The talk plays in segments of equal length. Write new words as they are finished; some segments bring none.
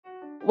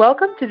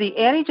Welcome to the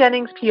Annie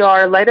Jennings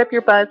PR Light Up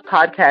Your Buzz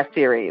podcast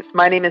series.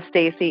 My name is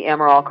Stacey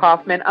Amaral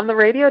Kaufman. I'm the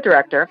radio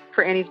director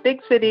for Annie's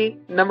Big City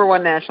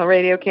 #1 national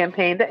radio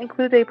campaign that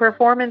includes a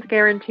performance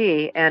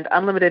guarantee and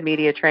unlimited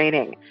media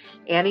training.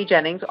 Annie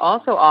Jennings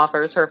also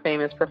offers her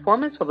famous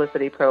performance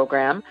publicity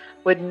program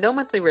with no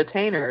monthly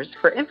retainers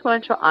for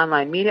influential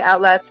online media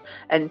outlets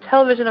and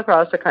television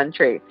across the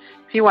country.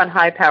 If you want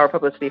high-power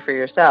publicity for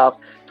yourself,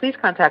 please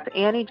contact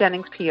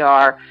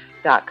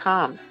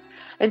AnnieJenningsPR.com.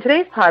 In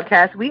today's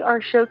podcast, we are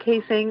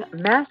showcasing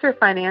master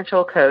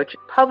financial coach,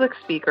 public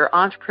speaker,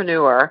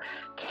 entrepreneur,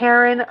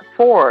 Karen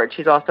Ford.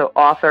 She's also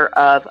author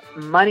of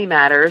Money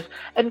Matters,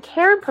 and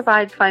Karen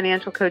provides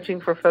financial coaching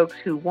for folks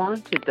who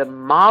want to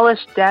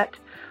demolish debt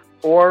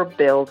or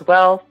build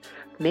wealth,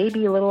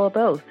 maybe a little of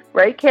both.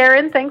 Right,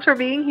 Karen? Thanks for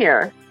being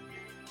here.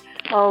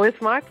 Oh,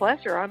 it's my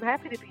pleasure. I'm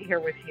happy to be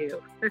here with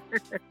you.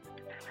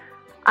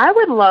 I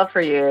would love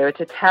for you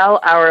to tell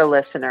our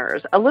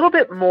listeners a little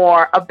bit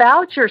more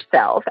about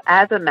yourself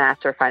as a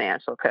master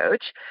financial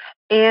coach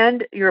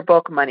and your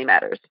book, Money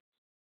Matters.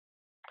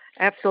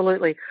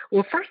 Absolutely.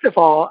 Well, first of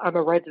all, I'm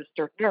a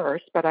registered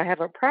nurse, but I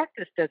haven't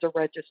practiced as a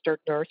registered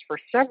nurse for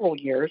several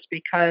years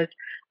because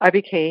I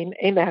became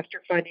a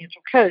master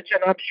financial coach.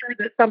 And I'm sure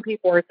that some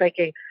people are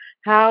thinking,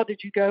 how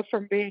did you go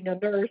from being a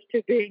nurse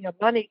to being a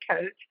money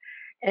coach?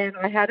 And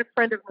I had a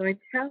friend of mine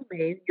tell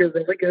me, you're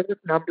really good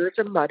with numbers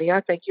and money.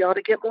 I think you ought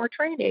to get more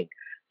training.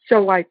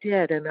 So I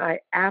did, and I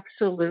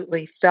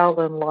absolutely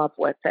fell in love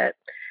with it.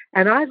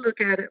 And I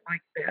look at it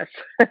like this.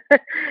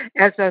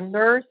 As a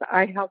nurse,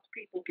 I help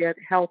people get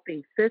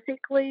healthy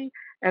physically.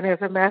 And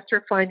as a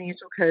master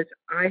financial coach,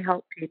 I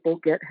help people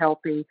get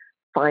healthy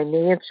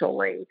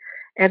financially.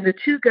 And the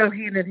two go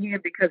hand in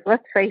hand because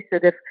let's face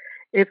it,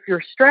 if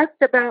you're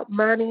stressed about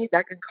money,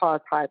 that can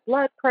cause high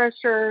blood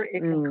pressure.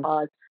 It can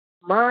cause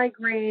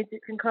migraines.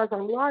 It can cause a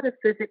lot of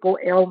physical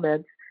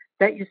ailments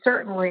that you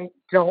certainly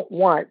don't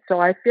want.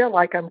 So I feel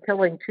like I'm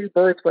killing two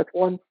birds with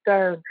one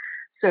stone,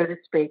 so to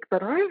speak.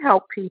 But I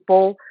help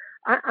people.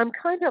 I'm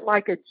kind of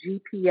like a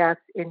GPS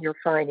in your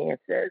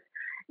finances.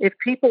 If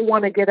people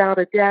want to get out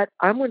of debt,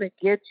 I'm going to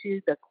get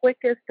you the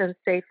quickest and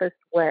safest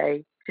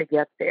way to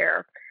get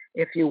there.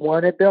 If you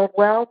want to build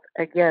wealth,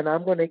 again,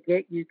 I'm going to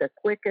get you the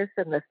quickest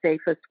and the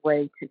safest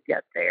way to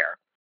get there.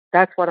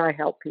 That's what I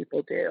help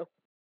people do.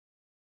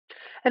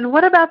 And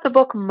what about the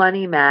book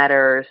Money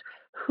Matters?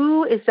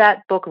 Who is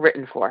that book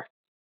written for?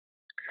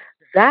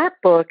 That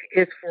book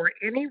is for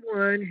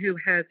anyone who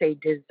has a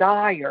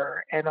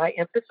desire, and I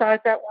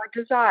emphasize that word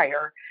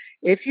desire.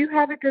 If you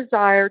have a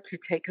desire to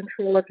take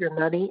control of your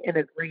money in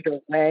a greater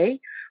way,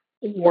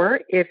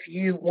 or if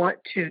you want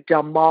to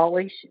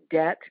demolish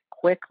debt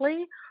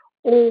quickly,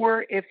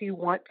 or if you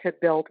want to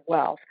build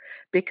wealth,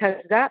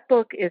 because that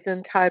book is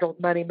entitled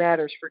Money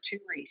Matters for two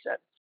reasons.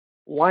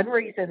 One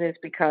reason is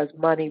because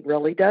money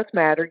really does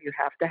matter. You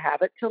have to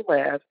have it to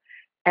live.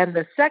 And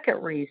the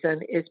second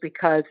reason is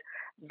because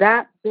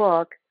that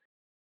book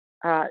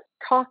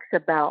talks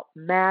about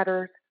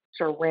matters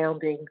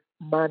surrounding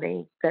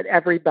money that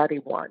everybody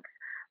wants.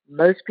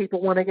 Most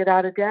people want to get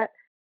out of debt.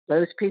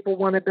 Most people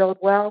want to build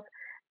wealth.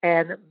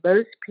 And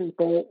most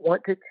people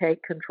want to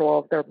take control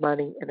of their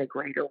money in a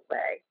greater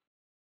way.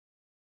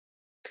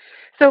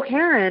 So,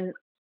 Karen,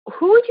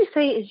 who would you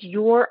say is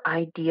your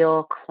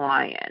ideal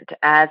client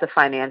as a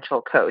financial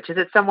coach? Is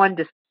it someone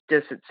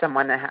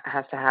someone that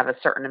has to have a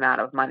certain amount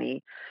of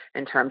money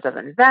in terms of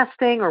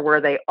investing or where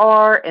they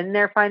are in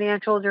their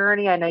financial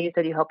journey? I know you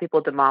said you help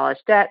people demolish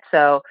debt,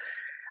 so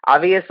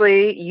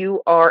obviously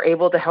you are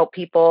able to help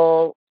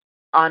people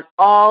on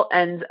all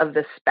ends of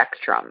the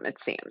spectrum, it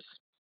seems.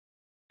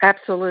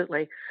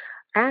 Absolutely.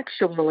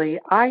 Actually,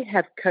 I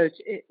have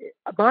coached.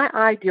 My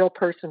ideal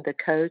person to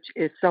coach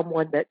is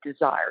someone that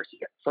desires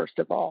it, first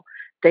of all.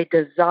 They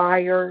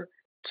desire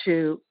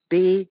to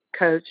be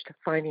coached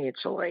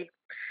financially.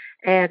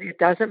 And it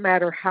doesn't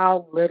matter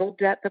how little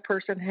debt the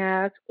person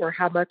has or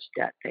how much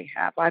debt they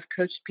have. I've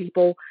coached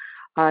people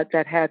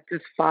that had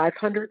just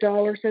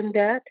 $500 in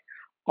debt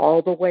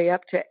all the way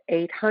up to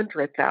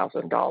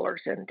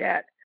 $800,000 in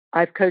debt.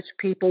 I've coached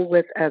people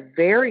with a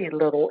very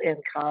little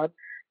income,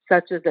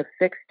 such as a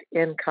fixed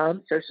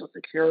income, Social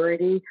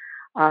Security,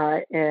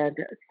 and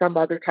some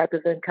other type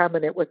of income,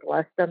 and it was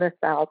less than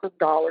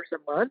 $1,000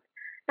 a month.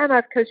 And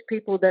I've coached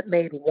people that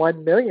made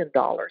 $1 million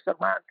a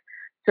month.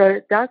 So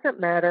it doesn't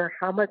matter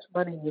how much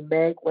money you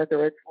make,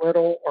 whether it's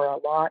little or a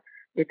lot.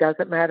 It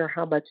doesn't matter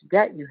how much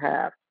debt you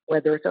have,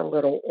 whether it's a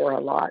little or a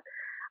lot.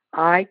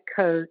 I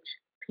coach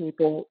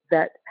people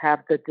that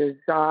have the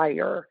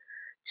desire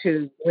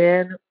to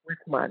win with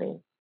money.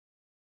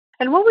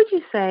 And what would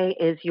you say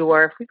is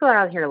if people are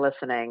out here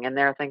listening and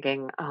they're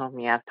thinking, oh,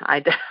 yeah,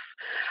 I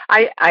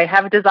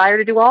have a desire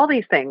to do all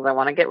these things. I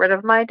want to get rid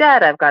of my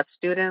debt. I've got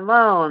student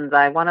loans.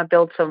 I want to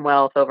build some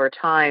wealth over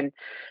time.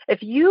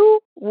 If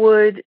you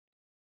would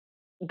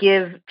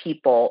give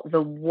people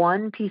the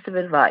one piece of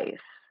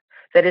advice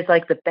that is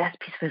like the best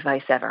piece of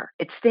advice ever,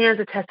 it stands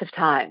the test of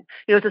time.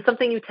 It's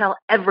something you tell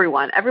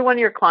everyone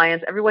your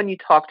clients, everyone you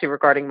talk to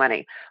regarding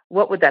money.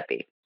 What would that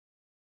be?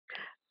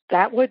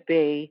 That would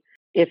be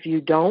If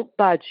you don't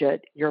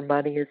budget, your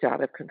money is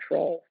out of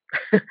control.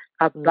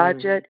 A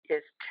budget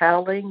is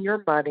telling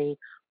your money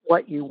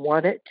what you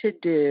want it to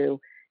do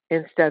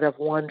instead of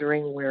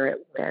wondering where it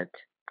went.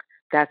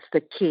 That's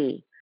the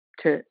key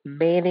to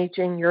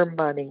managing your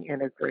money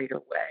in a greater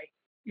way,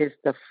 is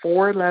the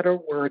 4-letter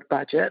word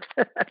budget.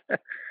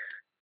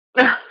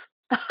 I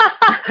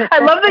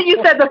love that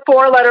you said the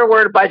 4-letter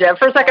word budget.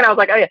 For a second, I was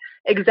like, oh, yeah,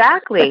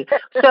 exactly.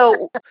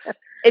 So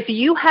if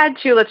you had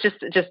to, let's just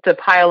to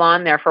pile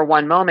on there for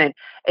one moment,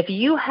 if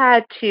you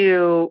had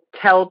to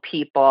tell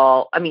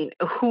people, I mean,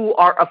 who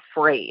are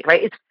afraid,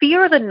 right? Is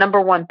fear the number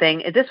one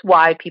thing? Is this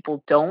why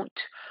people don't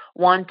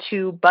want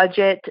to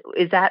budget?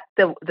 Is that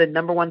the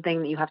number one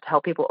thing that you have to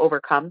help people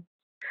overcome?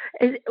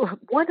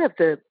 One of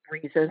the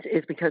reasons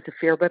is because of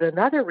fear, but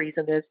another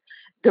reason is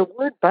the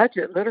word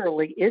budget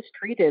literally is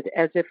treated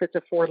as if it's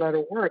a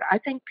 4-letter word. I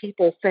think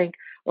people think,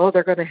 oh,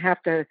 they're going to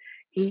have to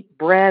eat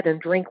bread and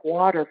drink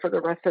water for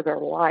the rest of their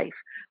life,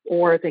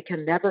 or they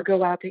can never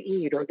go out to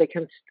eat, or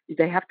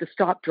they have to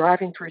stop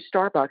driving through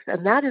Starbucks.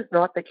 And that is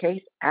not the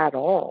case at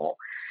all.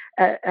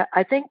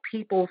 I think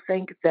people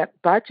think that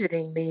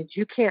budgeting means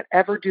you can't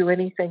ever do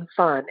anything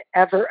fun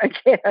ever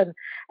again.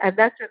 And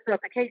that's just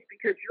not the case,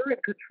 because you're in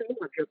control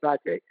of your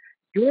budget.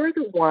 You're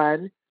the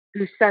one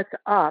who sets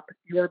up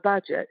your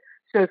budget.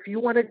 So if you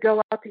want to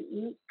go out to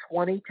eat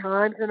 20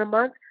 times in a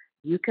month,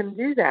 you can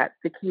do that.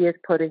 The key is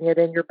putting it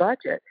in your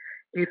budget.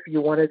 If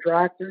you want to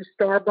drive through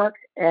Starbucks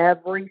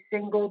every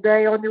single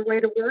day on your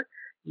way to work,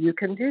 you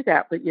can do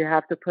that, but you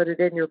have to put it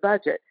in your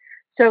budget.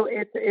 So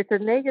it's a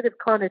negative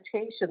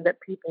connotation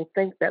that people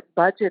think that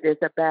budget is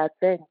a bad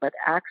thing, but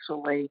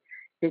actually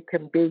it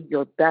can be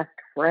your best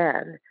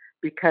friend,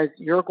 because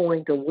you're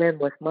going to win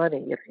with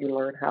money if you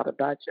learn how to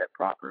budget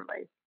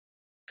properly.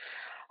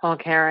 Oh,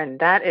 Karen,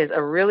 that is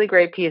a really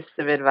great piece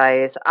of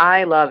advice.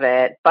 I love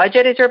it.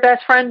 Budget is your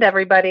best friend,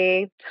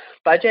 everybody.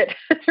 Budget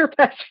is your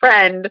best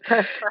friend.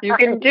 You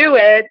can do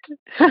it.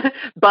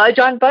 Budge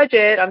on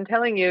budget. I'm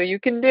telling you, you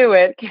can do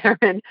it,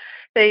 Karen.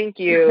 Thank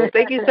you.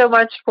 Thank you so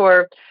much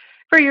for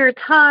your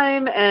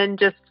time and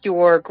just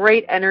your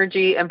great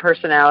energy and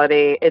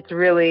personality. It's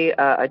really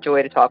a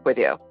joy to talk with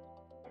you.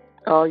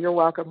 Oh, you're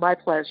welcome. My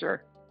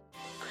pleasure.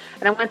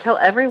 And I want to tell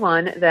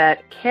everyone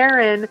that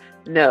Karen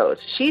knows.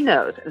 She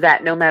knows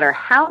that no matter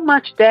how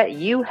much debt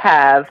you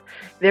have,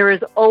 there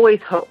is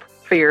always hope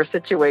for your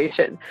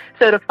situation.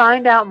 So to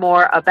find out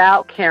more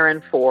about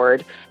Karen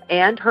Ford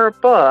and her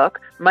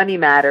book, Money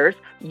Matters,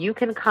 you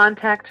can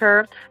contact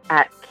her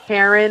at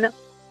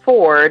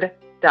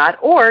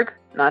KarenFord.org,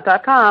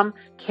 not .com,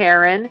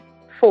 Karen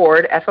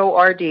Ford,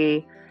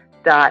 FORD.org.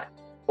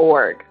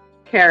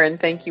 Karen,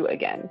 thank you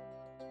again.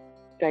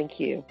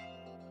 Thank you.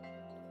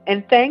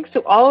 And thanks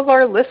to all of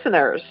our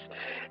listeners.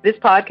 This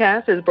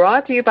podcast is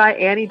brought to you by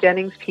Annie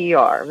Jennings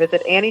PR.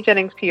 Visit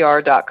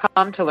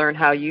AnnieJenningsPR.com to learn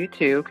how you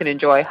too can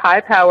enjoy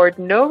high-powered,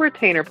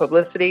 no-retainer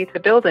publicity to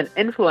build an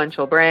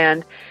influential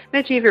brand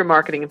and achieve your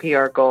marketing and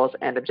PR goals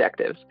and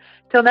objectives.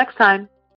 Till next time.